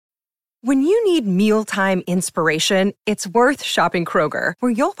When you need mealtime inspiration, it's worth shopping Kroger,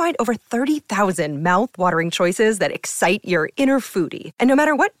 where you'll find over 30,000 mouth-watering choices that excite your inner foodie. And no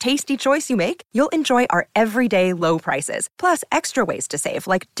matter what tasty choice you make, you'll enjoy our everyday low prices, plus extra ways to save,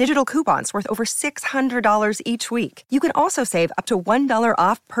 like digital coupons worth over $600 each week. You can also save up to $1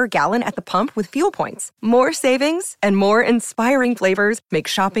 off per gallon at the pump with fuel points. More savings and more inspiring flavors make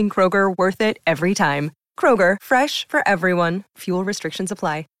shopping Kroger worth it every time. Kroger, fresh for everyone. Fuel restrictions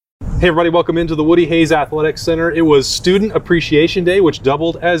apply. Hey everybody, welcome into the Woody Hayes Athletic Center. It was Student Appreciation Day, which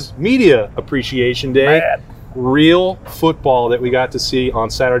doubled as Media Appreciation Day. Mad. Real football that we got to see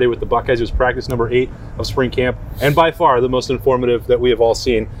on Saturday with the Buckeyes. It was practice number 8 of spring camp, and by far the most informative that we have all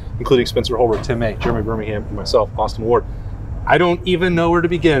seen, including Spencer Holbrook, Tim May, Jeremy Birmingham, and myself, Austin Ward. I don't even know where to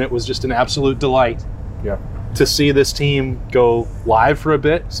begin. It was just an absolute delight to see this team go live for a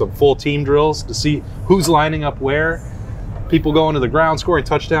bit, some full team drills, to see who's lining up where. People going to the ground, scoring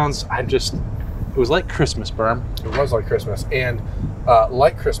touchdowns. It was like Christmas, Berm. It was like Christmas. And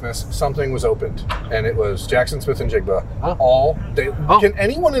like Christmas, something was opened. And it was Jackson Smith-Njigba all day. Can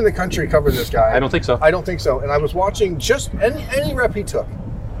anyone in the country cover this guy? I don't think so. I don't think so. And I was watching just any rep he took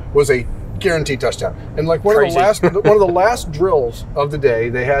was a guaranteed touchdown. And like one of the last drills of the day,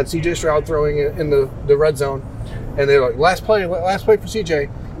 they had CJ Stroud throwing it in the red zone. And they were like, last play for CJ.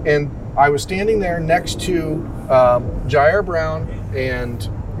 And I was standing there next to Jair Brown and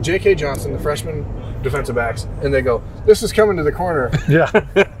J.K. Johnson, the freshman defensive backs, and they go, this is coming to the corner. Yeah.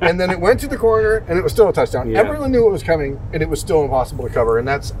 And then it went to the corner, and it was still a touchdown. Yeah. Everyone knew it was coming, and it was still impossible to cover. And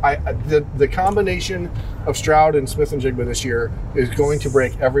that's the combination of Stroud and Smith-Njigba this year is going to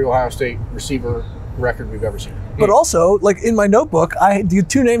break every Ohio State receiver record we've ever seen. But also, like in my notebook, the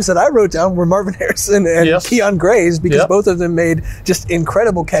two names that I wrote down were Marvin Harrison and Keon Grays, because both of them made just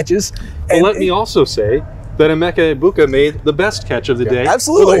incredible catches. Well, let me also say that Emeka Egbuka made the best catch of the day.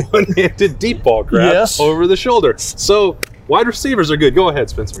 Absolutely. With a one-handed deep ball grab over the shoulder. So wide receivers are good. Go ahead,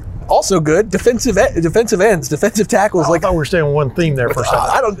 Spencer. Also good. Defensive ends, defensive tackles. I thought we were staying on one theme there for a second.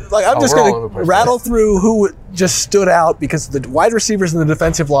 I'm just going to rattle through who just stood out, because the wide receivers and the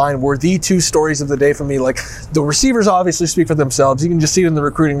defensive line were the two stories of the day for me. Like, the receivers obviously speak for themselves. You can just see it in the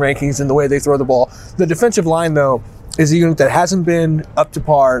recruiting rankings and the way they throw the ball. The defensive line, though, is a unit that hasn't been up to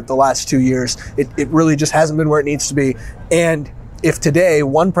par the last 2 years. It really just hasn't been where it needs to be. And if today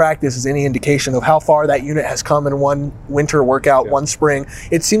one practice is any indication of how far that unit has come in one winter workout, one spring,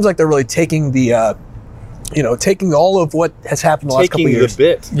 it seems like they're really taking taking all of what has happened the last couple of years.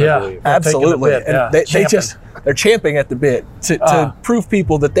 Taking the bit. Yeah, absolutely. And they're champing at the bit to prove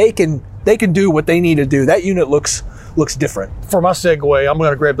people that they can do what they need to do. That unit looks different. For my segue, I'm going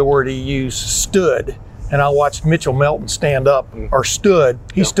to grab the word he used, stood. And I watched Mitchell Melton stand up, or stood.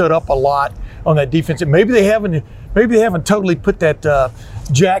 He stood up a lot on that defense. Maybe they haven't totally put that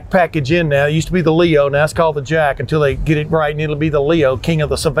Jack package in now. It used to be the Leo, now it's called the Jack until they get it right, and it'll be the Leo, king of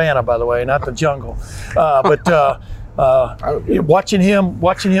the savannah, by the way, not the jungle. Watching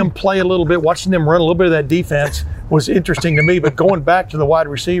him play a little bit, watching them run a little bit of that defense was interesting to me. But going back to the wide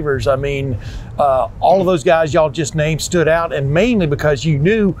receivers, I mean, all of those guys y'all just named stood out, and mainly because you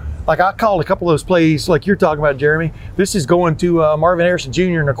knew. Like, I called a couple of those plays like you're talking about, Jeremy. This is going to Marvin Harrison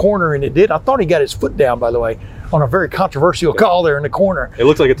Jr. in the corner, and it did. I thought he got his foot down, by the way, on a very controversial call there in the corner. It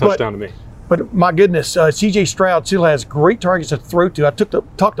looked like a touchdown to me. But my goodness, C.J. Stroud still has great targets to throw to. I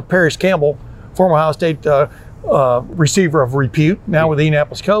talked to Paris Campbell, former Ohio State receiver of repute, now with the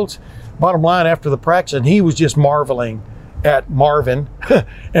Indianapolis Colts. Bottom line, after the practice, and he was just marveling at Marvin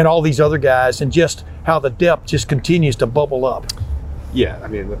and all these other guys, and just how the depth just continues to bubble up. Yeah, I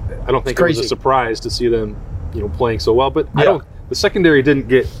mean, I don't think it was a surprise to see them, playing so well. But the secondary didn't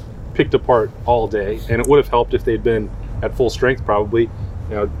get picked apart all day, and it would have helped if they'd been at full strength probably.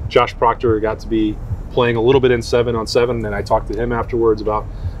 Josh Proctor got to be playing a little bit in 7-on-7, and I talked to him afterwards about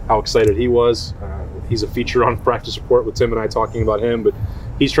how excited he was. He's a feature on practice report with Tim and I talking about him, but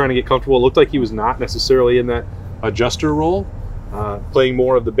he's trying to get comfortable. It looked like he was not necessarily in that adjuster role, playing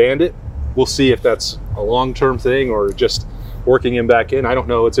more of the bandit. We'll see if that's a long-term thing or just working him back in. I don't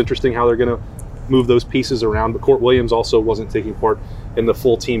know. It's interesting how they're going to move those pieces around. But Court Williams also wasn't taking part in the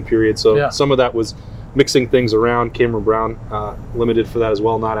full team period. So some of that was mixing things around. Cameron Brown limited for that as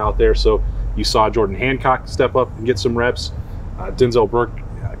well, not out there. So you saw Jordan Hancock step up and get some reps. Denzel Burke,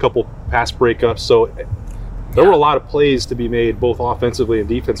 a couple pass breakups. So there were a lot of plays to be made, both offensively and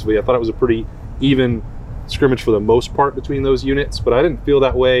defensively. I thought it was a pretty even scrimmage for the most part between those units. But I didn't feel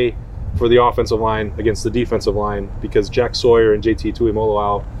that way for the offensive line against the defensive line, because Jack Sawyer and JT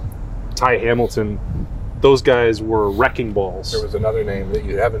Tuimoloau, Ty Hamilton, those guys were wrecking balls. There was another name that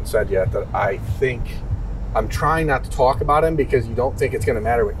you haven't said yet that I think I'm trying not to talk about him because you don't think it's going to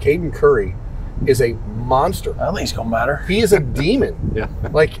matter, but Caden Curry is a monster. I think it's going to matter. He is a demon. Yeah.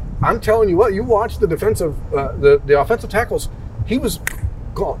 Like, I'm telling you what, you watch the defensive, the offensive tackles, he was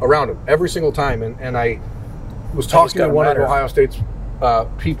around him every single time. And I was talking to one of Ohio State's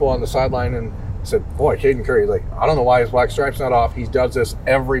people on the sideline and said, boy, Caden Curry, like, I don't know why his black stripe's not off. He does this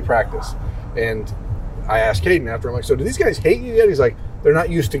every practice. And I asked Caden after, I'm like, so do these guys hate you yet? He's like, they're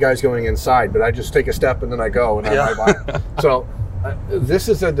not used to guys going inside, but I just take a step and then I go and I'm right by him. So this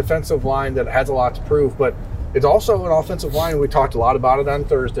is a defensive line that has a lot to prove, but it's also an offensive line. We talked a lot about it on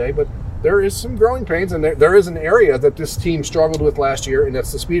Thursday, but there is some growing pains, and there is an area that this team struggled with last year, and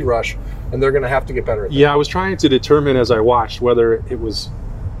that's the speed rush, and they're going to have to get better at that. Yeah, I was trying to determine as I watched whether it was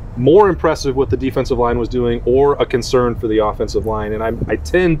more impressive what the defensive line was doing or a concern for the offensive line, and I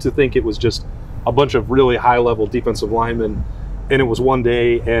tend to think it was just a bunch of really high-level defensive linemen, and it was one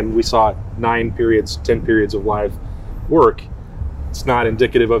day, and we saw 9 periods, 10 periods of live work. It's not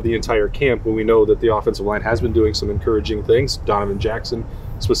indicative of the entire camp when we know that the offensive line has been doing some encouraging things. Donovan Jackson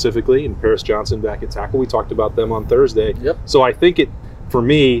specifically and Paris Johnson back at tackle. We talked about them on Thursday. Yep. So I think for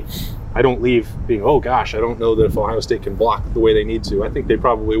me, I don't leave being, oh gosh, I don't know that if Ohio State can block the way they need to. I think they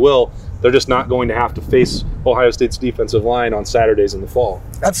probably will. They're just not going to have to face Ohio State's defensive line on Saturdays in the fall.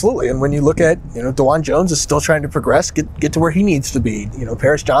 Absolutely. And when you look at, DeJuan Jones is still trying to progress, get to where he needs to be.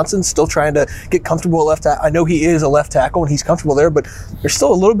 Paris Johnson's still trying to get comfortable at left tackle. I know he is a left tackle and he's comfortable there, but there's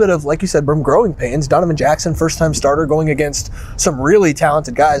still a little bit of, like you said, growing pains. Donovan Jackson, first-time starter, going against some really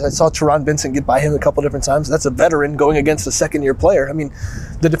talented guys. I saw Teron Vincent get by him a couple different times. That's a veteran going against a second-year player. I mean,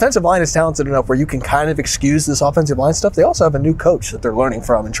 the defensive line is talented enough where you can kind of excuse this offensive line stuff. They also have a new coach that they're learning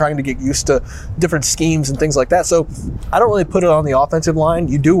from and trying to get used to different schemes and things like that. So I don't really put it on the offensive line.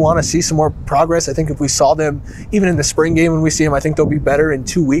 You do want to see some more progress. I think if we saw them even in the spring game when we see them, I think they'll be better in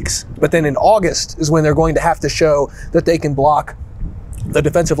 2 weeks. But then in August is when they're going to have to show that they can block the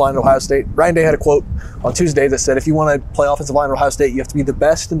defensive line at Ohio State. Ryan Day had a quote on Tuesday that said, if you want to play offensive line at Ohio State, you have to be the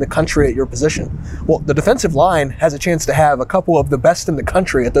best in the country at your position. Well, the defensive line has a chance to have a couple of the best in the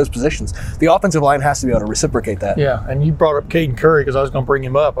country at those positions. The offensive line has to be able to reciprocate that. Yeah, and you brought up Caden Curry because I was going to bring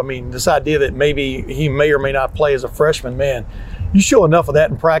him up. I mean, this idea that maybe he may or may not play as a freshman, man, you show enough of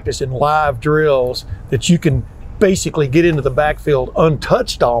that in practice in live drills that you can basically get into the backfield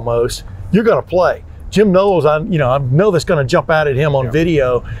untouched almost, you're going to play. Jim Knowles, I know that's going to jump out at him on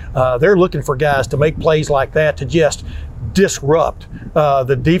video. They're looking for guys to make plays like that to just disrupt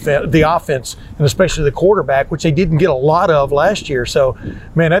the defense, the offense, and especially the quarterback, which they didn't get a lot of last year. So,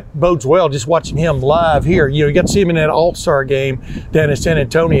 man, that bodes well just watching him live here. You got to see him in that All-Star game down in San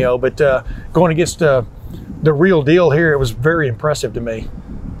Antonio, but going against the real deal here, it was very impressive to me.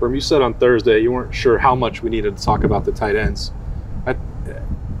 From you said on Thursday, you weren't sure how much we needed to talk about the tight ends.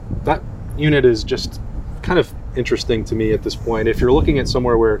 That unit is just kind of interesting to me at this point. If you're looking at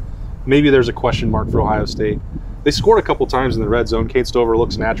somewhere where maybe there's a question mark for Ohio State, they scored a couple times in the red zone. Cade Stover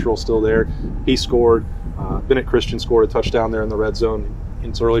looks natural still there. He scored. Bennett Christian scored a touchdown there in the red zone.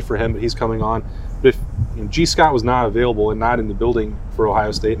 It's early for him, but he's coming on. But if G. Scott was not available and not in the building for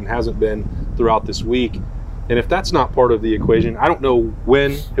Ohio State and hasn't been throughout this week, and if that's not part of the equation, I don't know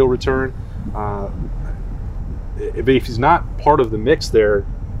when he'll return. If he's not part of the mix there,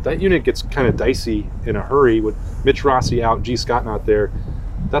 that unit gets kind of dicey in a hurry with Mitch Rossi out, G. Scott not there.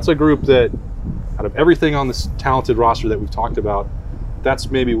 That's a group that, out of everything on this talented roster that we've talked about, that's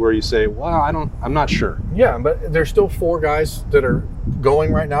maybe where you say, well, I'm not sure. Yeah, but there's still 4 guys that are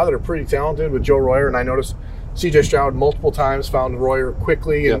going right now that are pretty talented with Joe Royer, and I noticed C.J. Stroud multiple times found Royer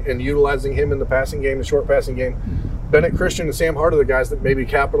quickly and utilizing him in the passing game, the short passing game. Bennett Christian and Sam Hart are the guys that maybe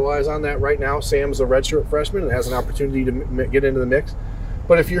capitalize on that right now. Sam's a redshirt freshman and has an opportunity to get into the mix.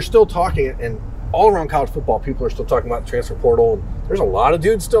 But if you're still talking, and all around college football, people are still talking about the transfer portal, and there's a lot of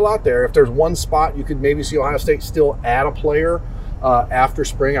dudes still out there. If there's one spot you could maybe see Ohio State still add a player after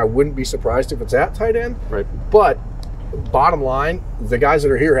spring, I wouldn't be surprised if it's at tight end. Right. But bottom line, the guys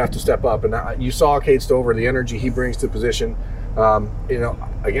that are here have to step up. And you saw Cade Stover, the energy he brings to the position.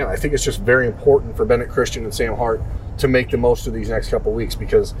 Again, I think it's just very important for Bennett Christian and Sam Hart to make the most of these next couple of weeks,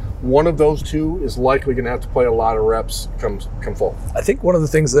 because one of those two is likely going to have to play a lot of reps come fall. I think one of the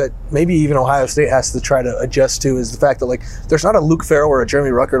things that maybe even Ohio State has to try to adjust to is the fact that there's not a Luke Farrell or a Jeremy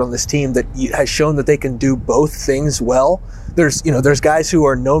Ruckert on this team that has shown that they can do both things well. There's guys who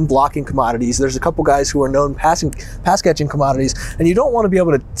are known blocking commodities. There's a couple guys who are known pass catching commodities, and you don't want to be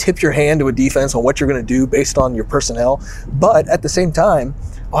able to tip your hand to a defense on what you're going to do based on your personnel. But at the same time,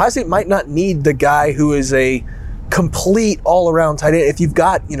 Ohio State might not need the guy who is a complete all-around tight end. If you've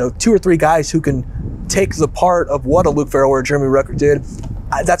got 2 or 3 guys who can take the part of what a Luke Farrell or a Jeremy Ruckert did,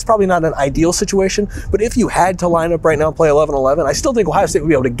 that's probably not an ideal situation, but if you had to line up right now and play 11-11, I still think Ohio State would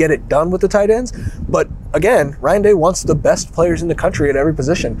be able to get it done with the tight ends. But again, Ryan Day wants the best players in the country at every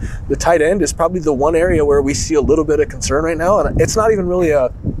position. The tight end is probably the one area where we see a little bit of concern right now, and it's not even really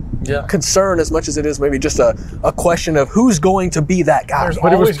a concern as much as it is maybe just a question of who's going to be that guy. There's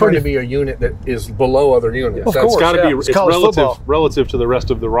always going to be a unit that is below other units. Of course, it's relative to the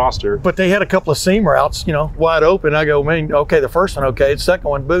rest of the roster. But they had a couple of seam routes, wide open. I go, man, okay, the first one, okay. The second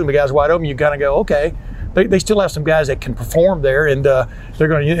one, boom, the guy's wide open. You kind of go, okay. They still have some guys that can perform there, and they're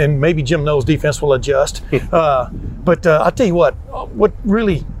going to, and maybe Jim Knowles' defense will adjust. But I tell you what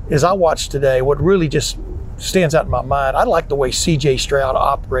really, as I watched today, what really just stands out in my mind, I like the way C.J. Stroud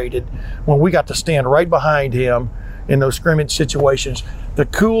operated when we got to stand right behind him in those scrimmage situations. The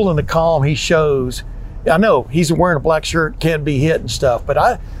cool and the calm he shows. I know he's wearing a black shirt, can't be hit and stuff, but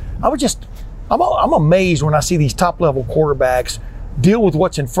I'm amazed when I see these top-level quarterbacks deal with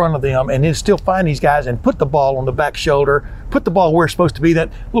what's in front of them and then still find these guys and put the ball on the back shoulder, put the ball where it's supposed to be.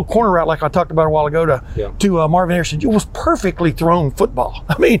 That little corner route like I talked about a while ago to Marvin Harrison, it was perfectly thrown football.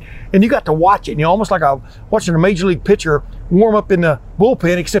 I mean, and you got to watch it, almost like watching a major league pitcher warm up in the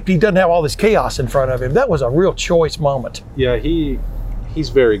bullpen, except he doesn't have all this chaos in front of him. That was a real choice moment. Yeah, he's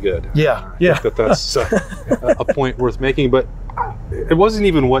very good. Yeah. I think that's a point worth making, but it wasn't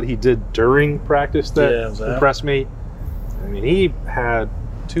even what he did during practice that impressed me. I mean, he had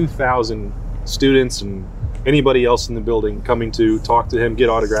 2,000 students and anybody else in the building coming to talk to him, get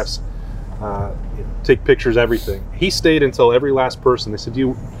autographs, take pictures, everything. He stayed until every last person. They said, do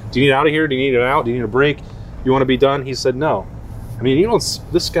you need out of here? Do you need it out? Do you need a break? You want to be done? He said, no. I mean,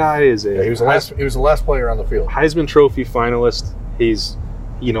 this guy is he was the last player on the field. Heisman Trophy finalist. He's,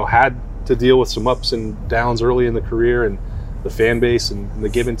 had to deal with some ups and downs early in the career, and the fan base and the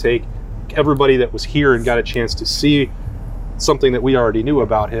give and take. Everybody that was here and got a chance to see something that we already knew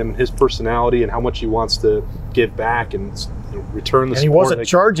about him, his personality, and how much he wants to give back and return the support. And he wasn't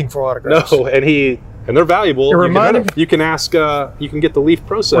charging for autographs. No, and they're valuable. You can ask. You can get the Leaf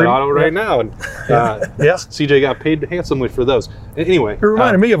Pro Set auto right now, and CJ got paid handsomely for those. Anyway, it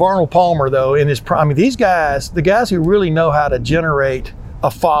reminded me of Arnold Palmer, though, in his prime. I mean, these guys, the guys who really know how to generate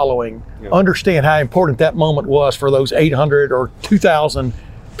a following, understand how important that moment was for those 800 or 2,000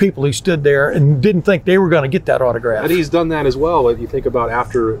 people who stood there and didn't think they were going to get that autograph. And he's done that as well. If you think about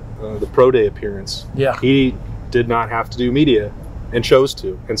after the Pro Day appearance, he did not have to do media and chose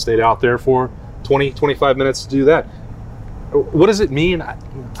to, and stayed out there for 20, 25 minutes to do that. What does it mean?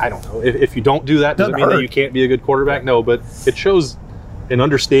 I don't know. If you don't do that, does it mean that you can't be a good quarterback? No, but it shows an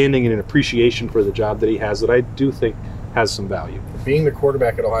understanding and an appreciation for the job that he has that I do think has some value. Being the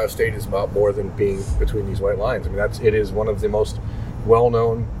quarterback at Ohio State is about more than being between these white lines. I mean, it is one of the most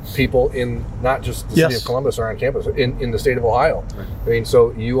well-known people in not just the city of Columbus or on campus, in the state of Ohio. Right. I mean,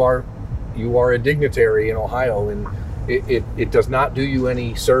 so you are a dignitary in Ohio, and it does not do you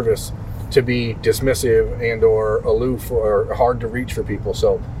any service to be dismissive and or aloof or hard to reach for people.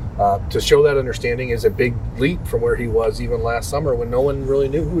 So to show that understanding is a big leap from where he was even last summer when no one really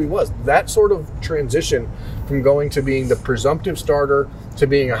knew who he was. That sort of transition from going to being the presumptive starter to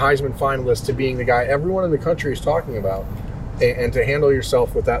being a Heisman finalist to being the guy everyone in the country is talking about, and to handle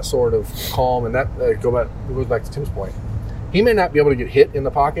yourself with that sort of calm, and that goes back to Tim's point. He may not be able to get hit in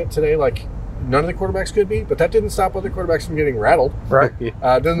the pocket today like none of the quarterbacks could be, but that didn't stop other quarterbacks from getting rattled. Right.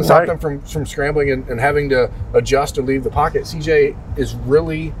 Doesn't stop them from scrambling and having to adjust and leave the pocket. CJ is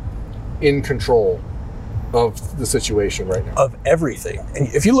really in control of the situation right now. Of everything. And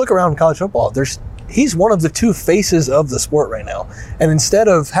if you look around college football, he's one of the two faces of the sport right now. And instead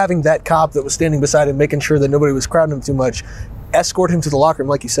of having that cop that was standing beside him, making sure that nobody was crowding him too much, escort him to the locker room,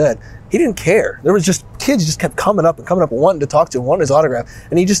 like you said, he didn't care. There was just kids just kept coming up and wanting to talk to him, wanting his autograph,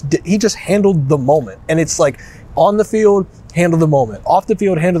 and he just handled the moment. And it's like, on the field, handle the moment. Off the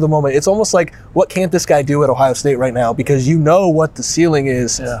field, handle the moment. It's almost like, what can't this guy do at Ohio State right now? Because you know what the ceiling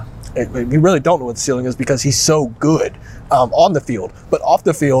is. Yeah. We really don't know what the ceiling is because he's so good on the field. But off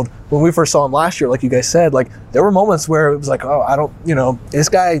the field, when we first saw him last year, like you guys said, like there were moments where it was like, oh, I don't, this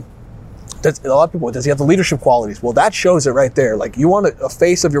guy, a lot of people, does he have the leadership qualities? Well, that shows it right there. Like, you want a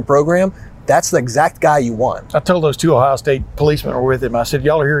face of your program, that's the exact guy you want. I told those two Ohio State policemen who were with him, I said,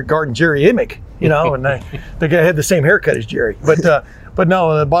 y'all are here guarding Jerry Emick, and the guy had the same haircut as Jerry. But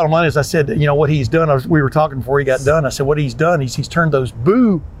no, the bottom line is, I said, what he's done, we were talking before he got done, I said, what he's done, he's turned those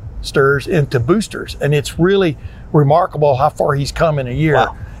boosters into boosters. And it's really remarkable how far he's come in a year.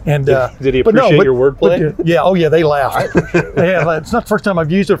 Wow. And did he appreciate your wordplay? Yeah, they laughed. It's not the first time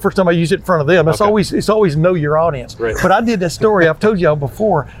I've used it. The first time I used it in front of them. It's always know your audience. Right. But I did that story. I've told y'all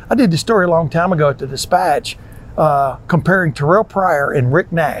before. I did the story a long time ago at the Dispatch comparing Terrell Pryor and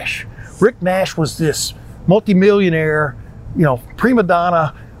Rick Nash. Rick Nash was this multimillionaire, prima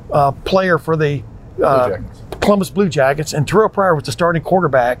donna player for the Columbus Blue Jackets, and Terrell Pryor was the starting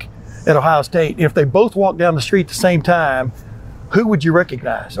quarterback at Ohio State. If they both walked down the street at the same time, who would you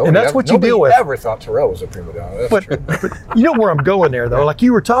recognize? And that's what you deal with. Nobody ever thought Terrell was a prima donna. That's true. But you know where I'm going there, though, like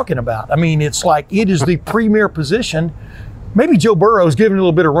you were talking about. I mean, it's like it is the premier position. Maybe Joe Burrow's giving a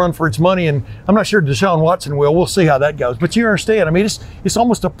little bit of run for its money, and I'm not sure Deshaun Watson will. We'll see how that goes. But you understand, I mean, it's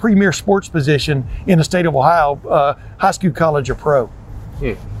almost a premier sports position in the state of Ohio, high school, college, or pro.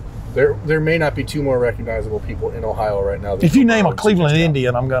 There may not be two more recognizable people in Ohio right now. If you name a Cleveland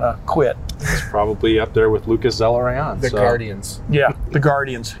Indian, I'm going to quit. It's probably up there with Lucas Zelarayan. The Guardians. Yeah, the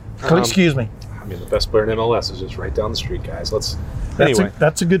Guardians. Excuse me. I mean, the best player in MLS is just right down the street, guys. Anyway.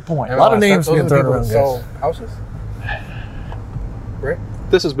 That's a good point. A lot of names being thrown around. Sell houses? Right?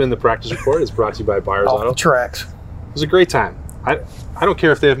 This has been the Practice Report. It's brought to you by Buyers Auto. The tracks. It was a great time. I don't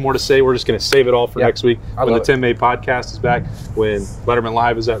care if they have more to say. We're just going to save it all for next week. When the Tim May podcast is back, when Letterman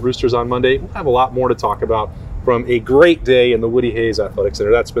Live is at Roosters on Monday, we'll have a lot more to talk about from a great day in the Woody Hayes Athletic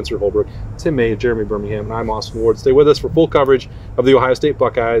Center. That's Spencer Holbrook, Tim May, Jeremy Birmingham, and I'm Austin Ward. Stay with us for full coverage of the Ohio State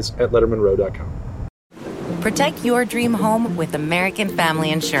Buckeyes at LettermanRow.com. Protect your dream home with American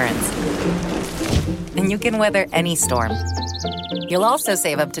Family Insurance. And you can weather any storm. You'll also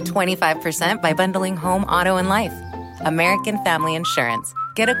save up to 25% by bundling home, auto, and life. American Family Insurance.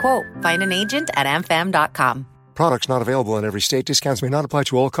 Get a quote. Find an agent at amfam.com. Products not available in every state. Discounts may not apply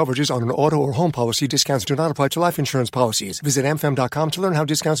to all coverages on an auto or home policy. Discounts do not apply to life insurance policies. Visit amfam.com to learn how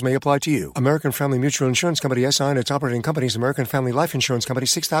discounts may apply to you. American Family Mutual Insurance Company, SI, and its operating companies, American Family Life Insurance Company,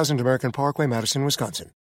 6000 American Parkway, Madison, Wisconsin.